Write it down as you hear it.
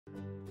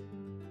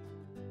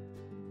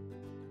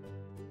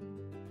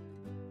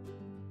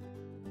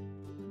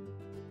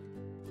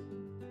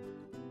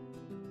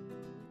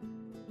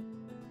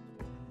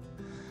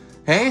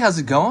Hey, how's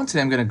it going? Today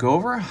I'm going to go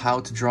over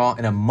how to draw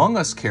an Among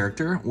Us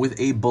character with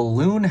a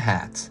balloon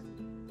hat.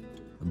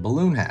 A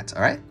balloon hat,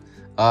 all right?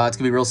 It's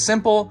gonna be real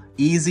simple,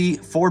 easy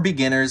for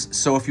beginners.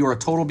 So if you're a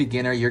total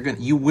beginner,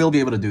 you will be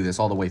able to do this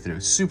all the way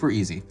through. Super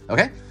easy,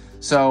 okay?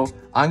 So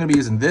I'm gonna be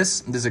using this.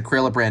 This is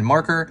Acrylic brand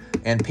marker,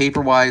 and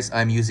paper-wise,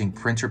 I'm using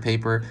printer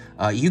paper.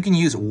 You can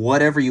use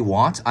whatever you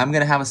want. I'm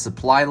gonna have a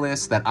supply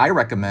list that I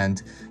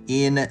recommend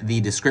in the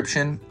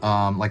description.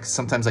 Like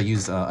sometimes I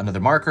use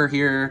another marker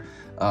here.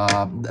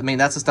 I mean,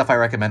 that's the stuff I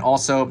recommend.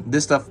 Also,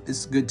 this stuff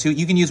is good too.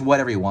 You can use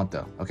whatever you want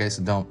though, okay?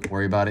 So don't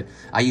worry about it.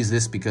 I use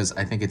this because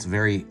I think it's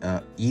very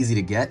easy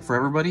to get for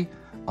everybody.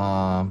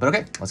 But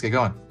okay, let's get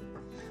going.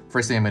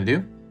 First thing I'm gonna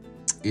do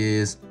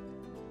is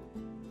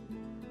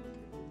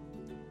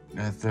I'm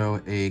gonna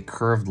throw a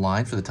curved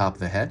line for the top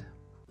of the head.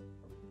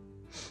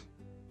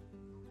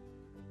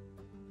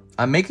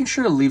 I'm making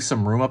sure to leave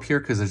some room up here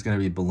because there's gonna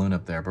be a balloon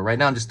up there. But right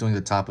now I'm just doing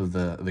the top of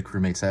the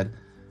crewmate's head.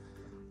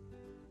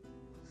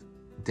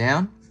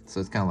 Down, so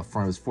it's kind of the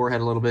front of his forehead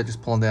a little bit,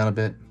 just pulling down a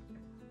bit.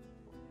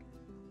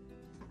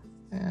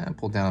 And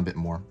pull down a bit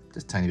more,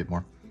 just a tiny bit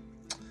more.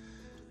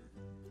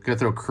 Gonna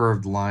throw a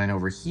curved line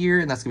over here,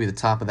 and that's gonna be the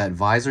top of that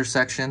visor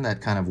section,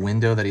 that kind of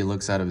window that he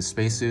looks out of his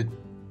spacesuit.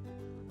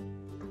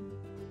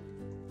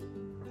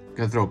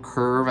 Gonna throw a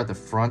curve at the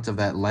front of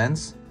that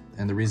lens,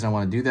 and the reason I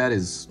want to do that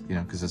is, you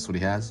know, because that's what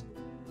he has.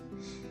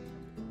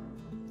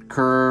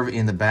 Curve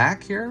in the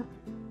back here.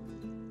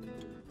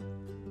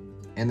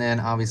 And then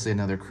obviously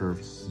another curve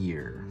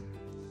here.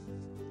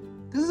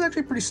 This is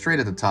actually pretty straight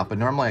at the top, but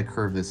normally I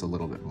curve this a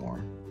little bit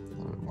more.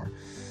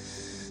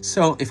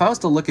 So if I was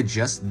to look at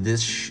just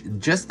this,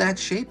 just that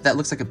shape, that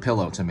looks like a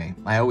pillow to me.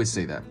 I always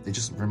say that.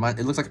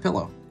 It looks like a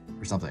pillow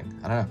or something.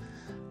 I don't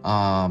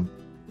know.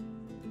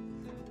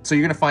 So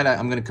you're gonna find out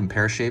I'm gonna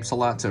compare shapes a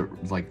lot to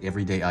like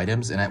everyday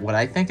items, and what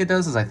I think it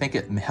does is I think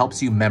it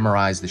helps you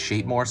memorize the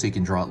shape more, so you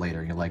can draw it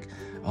later. You're like,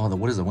 oh,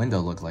 what does the window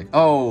look like?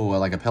 Oh,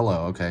 like a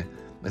pillow. Okay.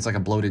 It's like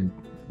a bloated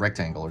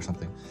rectangle or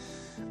something.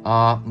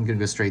 I'm gonna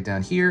go straight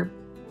down here.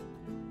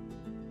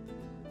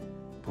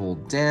 Pull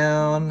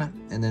down,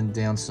 and then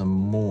down some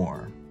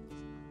more.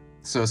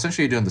 So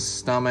essentially you're doing the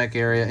stomach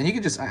area, and you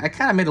can just, I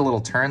kind of made a little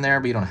turn there,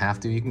 but you don't have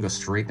to. You can go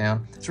straight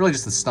down. It's really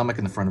just the stomach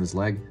and the front of his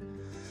leg.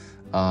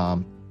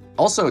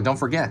 Also, don't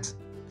forget,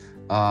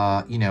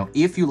 you know,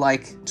 if you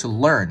like to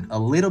learn a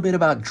little bit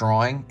about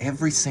drawing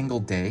every single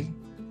day,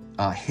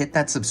 hit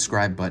that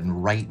subscribe button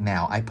right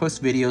now. I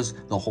post videos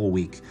the whole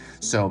week.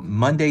 So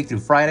Monday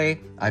through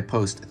Friday, I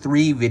post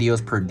 3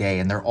 videos per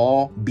day, and they're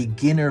all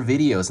beginner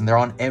videos, and they're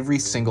on every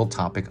single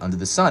topic under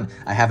the sun.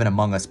 I have an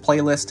Among Us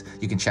playlist.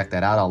 You can check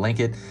that out. I'll link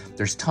it.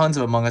 There's tons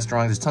of Among Us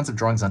drawings. There's tons of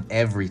drawings on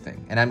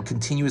everything, and I'm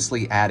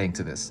continuously adding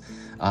to this,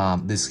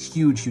 this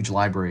huge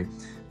library.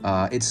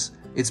 It's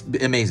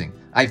amazing.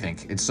 I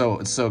think it's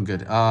so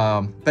good.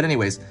 But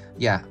anyways,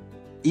 yeah,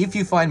 if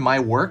you find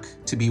my work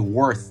to be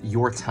worth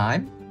your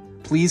time,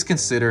 please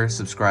consider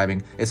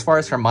subscribing. As far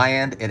as from my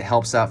end, it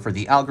helps out for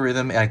the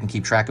algorithm, and I can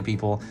keep track of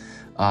people.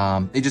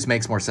 It just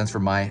makes more sense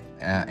from my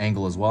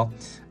angle as well.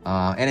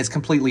 And it's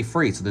completely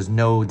free, so there's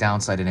no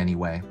downside in any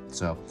way.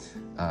 So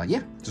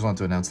yeah, just wanted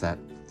to announce that.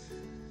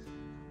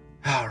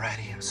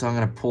 Alrighty, so I'm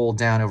gonna pull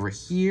down over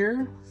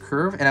here,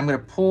 curve, and I'm gonna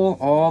pull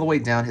all the way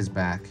down his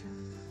back.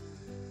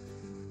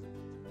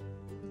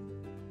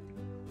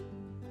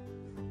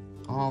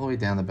 All the way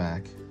down the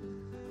back.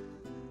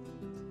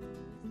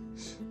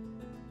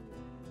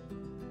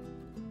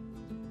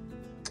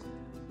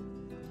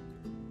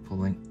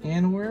 Pulling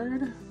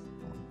inward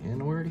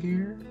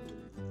here,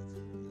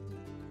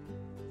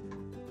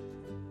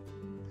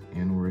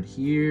 inward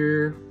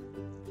here,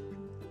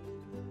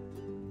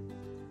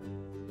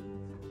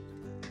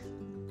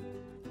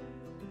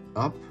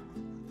 up,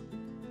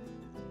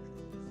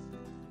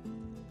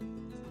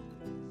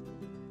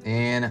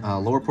 and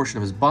lower portion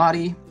of his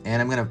body,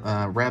 and I'm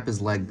gonna wrap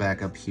his leg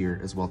back up here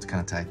as well to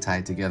kind of tie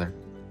it together.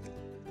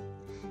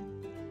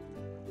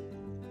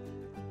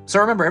 So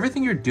remember,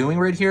 everything you're doing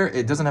right here,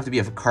 it doesn't have to be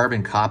a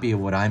carbon copy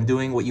of what I'm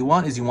doing. What you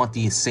want is you want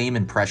the same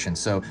impression.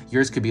 So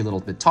yours could be a little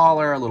bit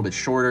taller, a little bit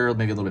shorter,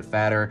 maybe a little bit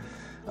fatter.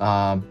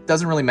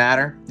 Doesn't really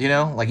matter, you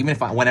know? Like even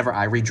if whenever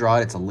I redraw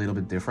it, it's a little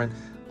bit different.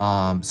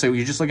 So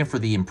you're just looking for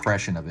the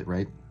impression of it,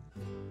 right?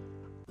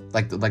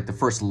 Like the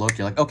first look,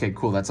 you're like, okay,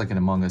 cool, that's like an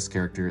Among Us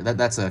character.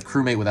 That's a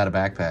crewmate without a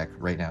backpack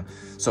right now,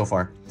 so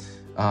far.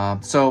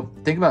 So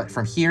think about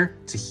from here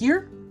to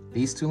here,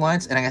 these 2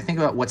 lines, and I gotta think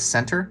about what's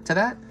center to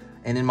that.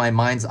 And in my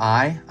mind's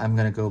eye, I'm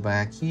gonna go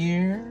back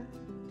here,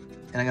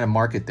 and I'm gonna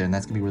mark it there, and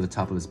that's gonna be where the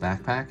top of his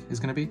backpack is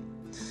gonna be.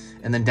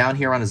 And then down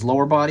here on his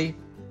lower body,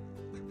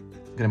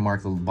 I'm gonna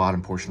mark the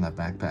bottom portion of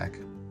that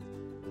backpack.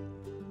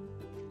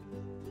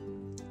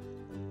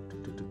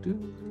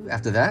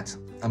 After that,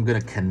 I'm gonna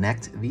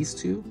connect these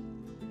 2.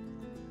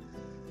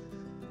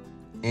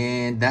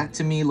 And that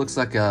to me looks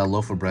like a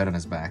loaf of bread on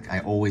his back.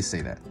 I always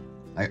say that.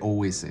 I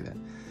always say that.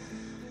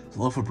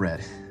 Loaf of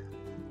bread.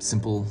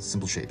 Simple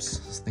shapes.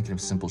 Just thinking of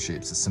simple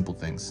shapes, simple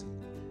things.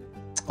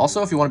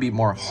 Also, if you want to be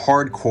more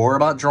hardcore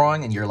about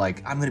drawing and you're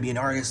like, I'm going to be an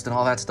artist and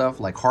all that stuff,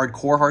 like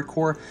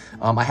hardcore,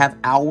 I have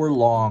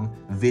hour-long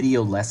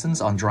video lessons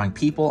on drawing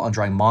people, on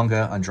drawing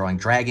manga, on drawing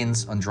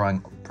dragons, on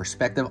drawing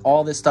perspective.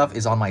 All this stuff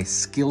is on my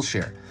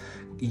Skillshare.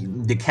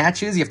 The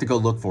catch is you have to go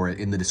look for it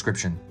in the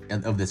description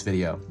of this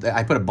video.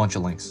 I put a bunch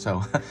of links.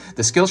 So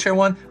the Skillshare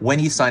one, when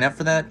you sign up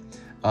for that,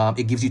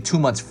 it gives you 2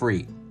 months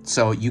free.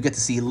 So you get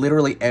to see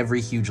literally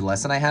every huge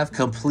lesson I have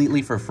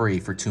completely for free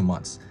for 2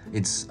 months.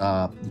 It's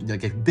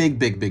like a big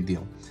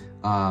deal.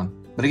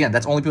 But again,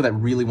 that's only people that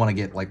really want to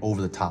get like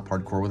over the top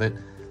hardcore with it.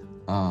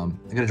 I'm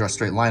gonna draw a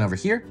straight line over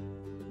here.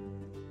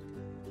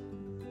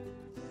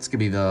 This could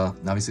be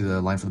obviously the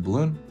line for the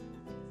balloon.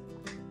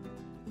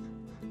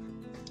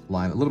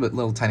 Line,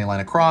 little tiny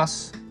line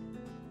across.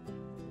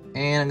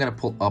 And I'm gonna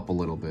pull up a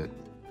little bit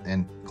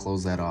and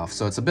close that off.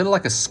 So it's a bit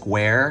like a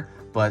square,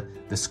 but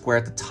the square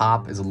at the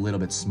top is a little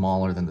bit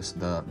smaller than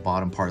the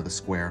bottom part of the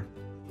square.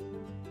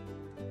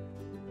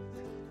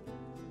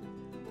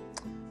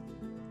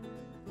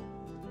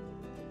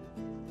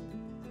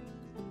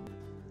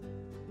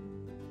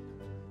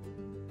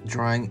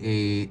 Drawing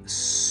a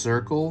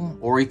circle,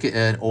 or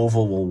an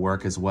oval will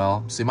work as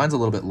well. See, mine's a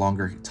little bit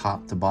longer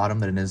top to bottom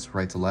than it is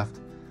right to left.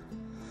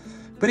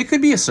 But it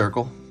could be a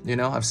circle, you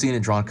know? I've seen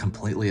it drawn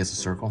completely as a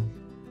circle.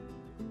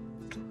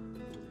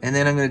 And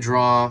then I'm gonna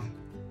draw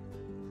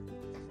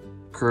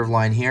curved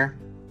line here,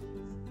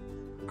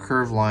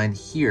 curved line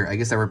here. I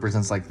guess that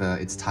represents like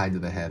it's tied to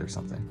the head or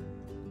something.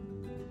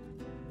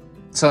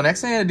 So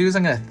next thing I'm gonna do is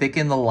I'm gonna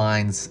thicken the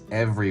lines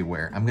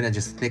everywhere. I'm gonna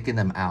just thicken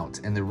them out.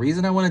 And the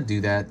reason I wanna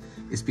do that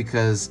is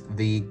because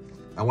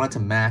I want it to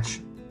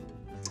match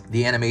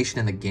the animation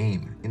in the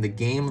game. In the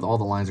game, all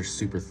the lines are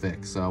super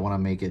thick. So I wanna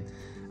make it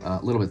a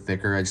little bit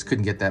thicker. I just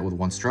couldn't get that with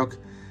one stroke.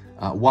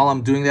 While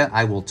I'm doing that,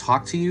 I will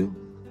talk to you.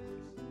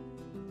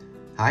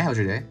 Hi, how's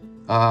your day?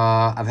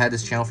 I've had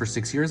this channel for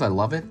 6 years. I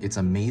love it. It's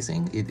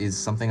amazing. It is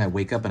something I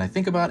wake up and I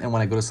think about, and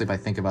when I go to sleep, I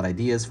think about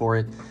ideas for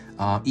it.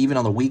 Even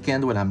on the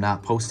weekend when I'm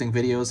not posting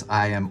videos,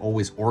 I am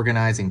always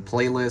organizing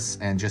playlists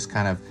and just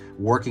kind of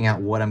working out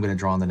what I'm going to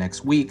draw in the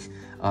next week,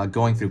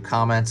 going through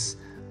comments,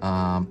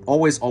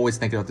 always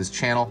thinking about this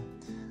channel.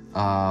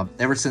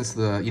 Ever since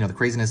the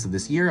craziness of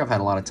this year, I've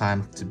had a lot of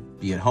time to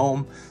be at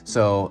home.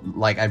 So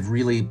like I've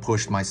really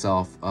pushed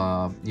myself,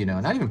 not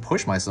even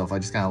pushed myself. I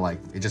just kind of like,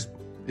 it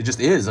just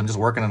is. I'm just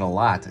working on it a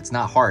lot. It's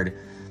not hard.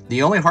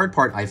 The only hard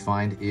part I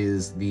find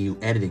is the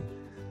editing.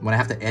 When I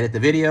have to edit the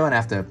video and I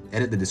have to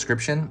edit the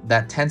description,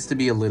 that tends to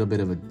be a little bit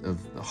of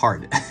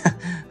hard.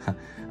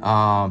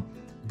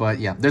 But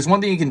yeah, there's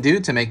one thing you can do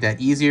to make that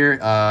easier.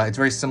 It's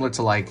very similar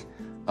to like,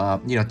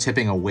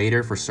 tipping a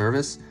waiter for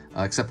service,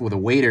 except with a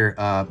waiter,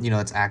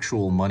 that's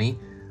actual money.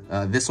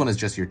 This one is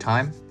just your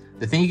time.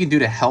 The thing you can do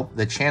to help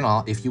the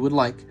channel, if you would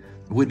like,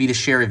 would be to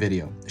share a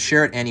video.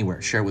 Share it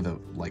anywhere. Share it with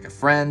a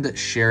friend.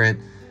 Share it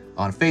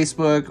on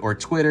Facebook or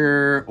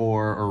Twitter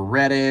or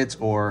Reddit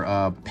or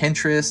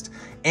Pinterest.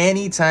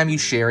 Anytime you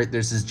share it,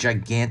 there's this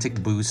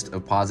gigantic boost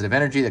of positive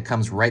energy that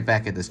comes right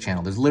back at this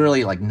channel. There's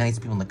literally like nice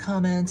people in the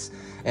comments,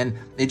 and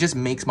it just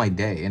makes my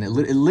day. And it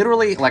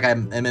literally, like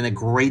I'm in a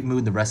great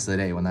mood the rest of the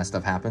day when that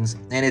stuff happens.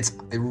 And it's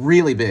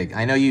really big.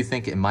 I know you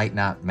think it might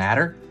not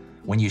matter.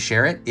 When you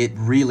share it, it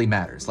really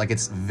matters. Like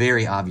it's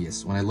very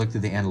obvious. When I looked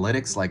at the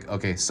analytics, like,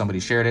 okay, somebody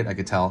shared it, I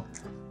could tell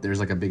there's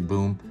like a big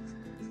boom.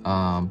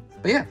 But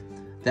yeah,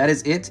 that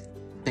is it.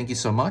 Thank you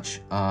so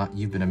much.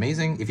 You've been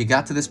amazing. If you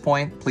got to this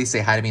point, please say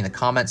hi to me in the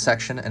comment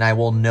section and I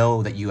will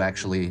know that you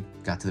actually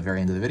got to the very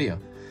end of the video,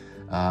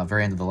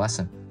 very end of the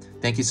lesson.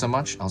 Thank you so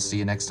much. I'll see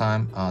you next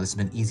time. This has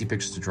been Easy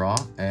Pictures to Draw,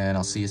 and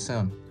I'll see you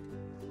soon.